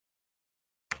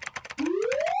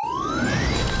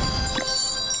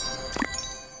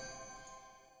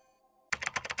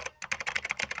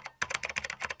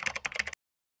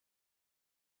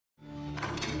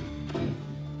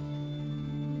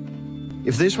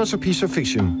If this was a piece of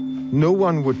fiction, no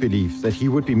one would believe that he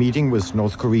would be meeting with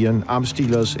North Korean arms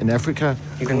dealers in Africa.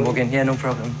 You can walk in here, no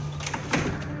problem.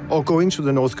 Or going to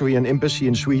the North Korean embassy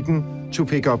in Sweden to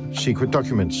pick up secret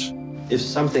documents. If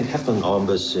something happened, our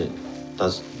embassy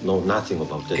does know nothing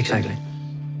about that. Exactly.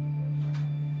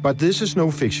 But this is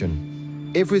no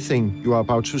fiction. Everything you are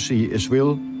about to see is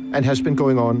real and has been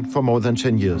going on for more than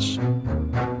 10 years.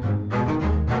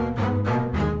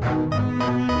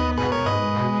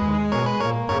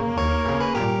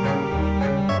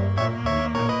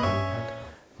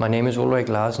 My name is Ulrik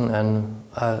Larsen, and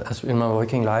in my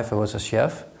working life I was a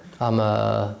chef. I'm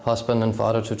a husband and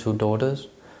father to 2 daughters.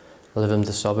 I live in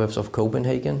the suburbs of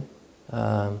Copenhagen.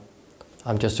 I'm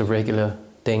just a regular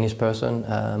Danish person,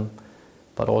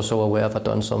 but also aware I've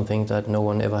done something that no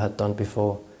one ever had done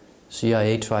before.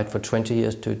 CIA tried for 20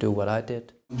 years to do what I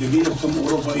did. And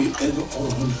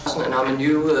I'm a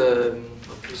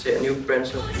new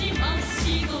branch of...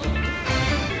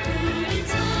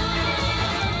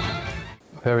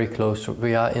 Very close.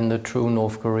 We are in the true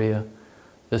North Korea.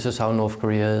 This is how North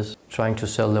Korea is, trying to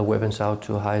sell their weapons out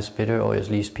to a highest bidder, or at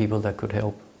least people that could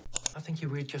help. I think he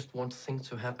really just wants things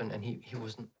to happen, and he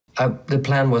wasn't... the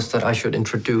plan was that I should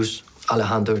introduce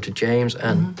Alejandro to James,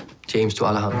 and James to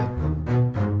Alejandro.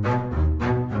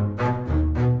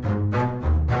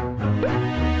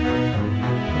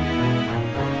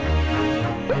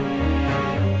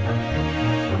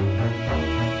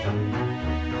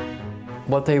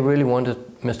 What they really wanted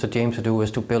Mr. James to do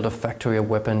was to build a factory of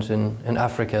weapons in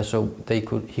Africa, so he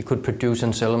could produce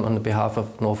and sell them on behalf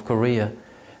of North Korea,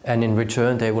 and in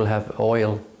return they will have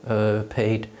oil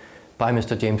paid by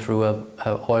Mr. James through a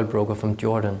oil broker from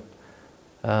Jordan.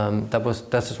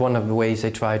 That's one of the ways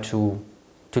they try to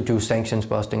do sanctions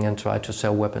busting and try to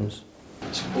sell weapons.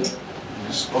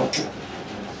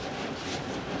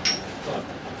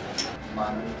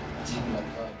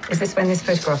 Is this when this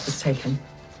photograph was taken?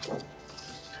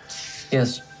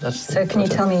 Yes, that's... So can you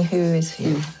tell me who is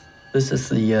who? This is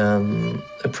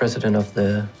the president of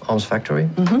the arms factory.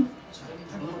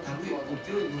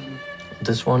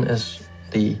 This one is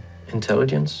the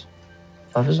intelligence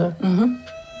officer.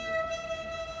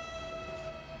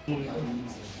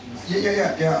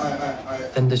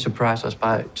 Then they surprised us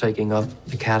by taking up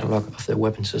the catalog of their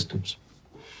weapon systems.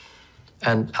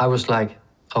 And I was like,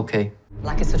 okay.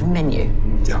 Like a sort of menu?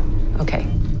 Yeah. Okay.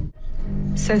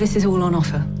 So this is all on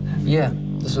offer? Yeah,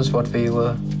 this is what we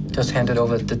were just handed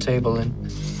over at the table. And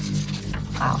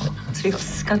wow. So we've got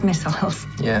Scud missiles.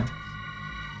 Yeah.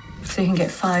 So you can get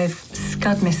 5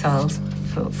 Scud missiles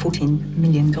for $14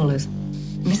 million.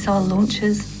 Missile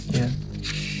launchers? Yeah.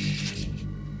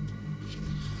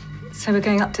 So we're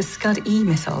going up to Scud-E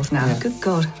missiles now? Yeah. Good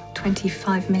God,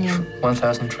 25 million.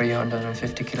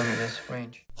 1,350 kilometers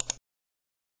range.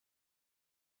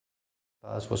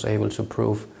 I was able to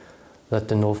prove that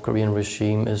the North Korean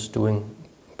regime is doing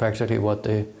practically what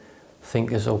they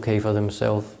think is okay for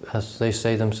themselves. As they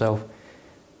say themselves,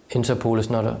 Interpol is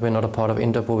we're not a part of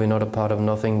Interpol, we're not a part of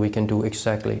nothing, we can do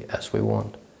exactly as we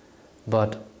want.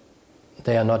 But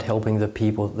they are not helping the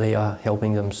people, they are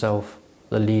helping themselves,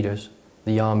 the leaders,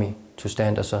 the army, to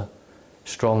stand as a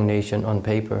strong nation on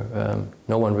paper.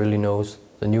 No one really knows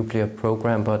the nuclear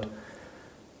program, but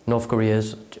North Korea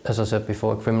is, as I said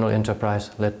before, a criminal enterprise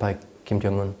led by Kim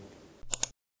Jong-un.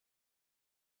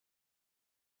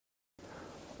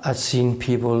 I've seen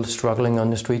people struggling on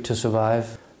the street to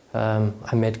survive.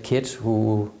 I met kids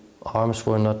whose arms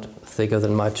were not thicker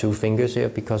than my 2 fingers here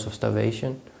because of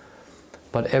starvation.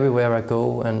 But everywhere I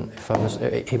go, and if I was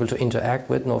able to interact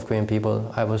with North Korean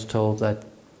people, I was told that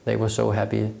they were so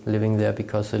happy living there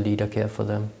because the leader cared for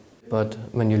them. But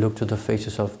when you look to the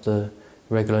faces of the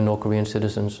regular North Korean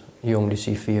citizens, you only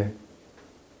see fear.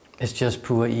 It's just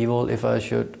pure evil. If I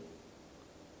should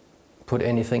put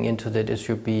anything into that, it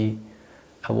should be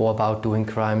a war about doing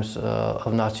crimes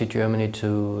of Nazi Germany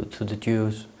to the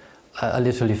Jews. I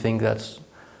literally think that's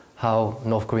how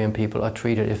North Korean people are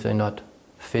treated if they're not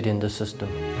fit in the system.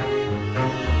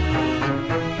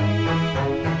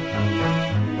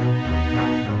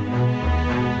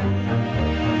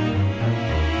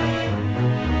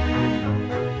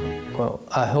 Well,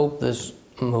 I hope this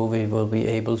movie will be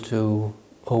able to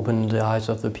open the eyes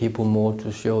of the people more,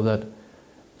 to show that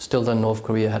still that North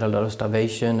Korea had a lot of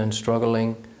starvation and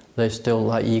struggling. They still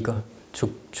are eager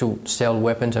to sell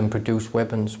weapons and produce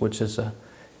weapons, which is a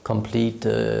complete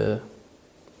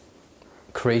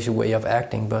crazy way of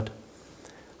acting. But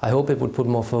I hope it would put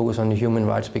more focus on the human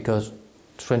rights, because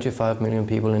 25 million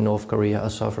people in North Korea are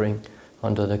suffering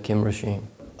under the Kim regime.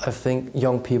 I think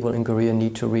young people in Korea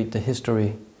need to read the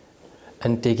history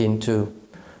and dig into,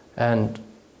 and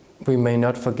we may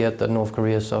not forget that North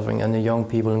Korea is suffering, and the young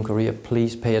people in Korea,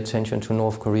 please pay attention to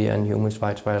North Korea and human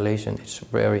rights violation. It's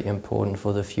very important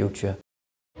for the future.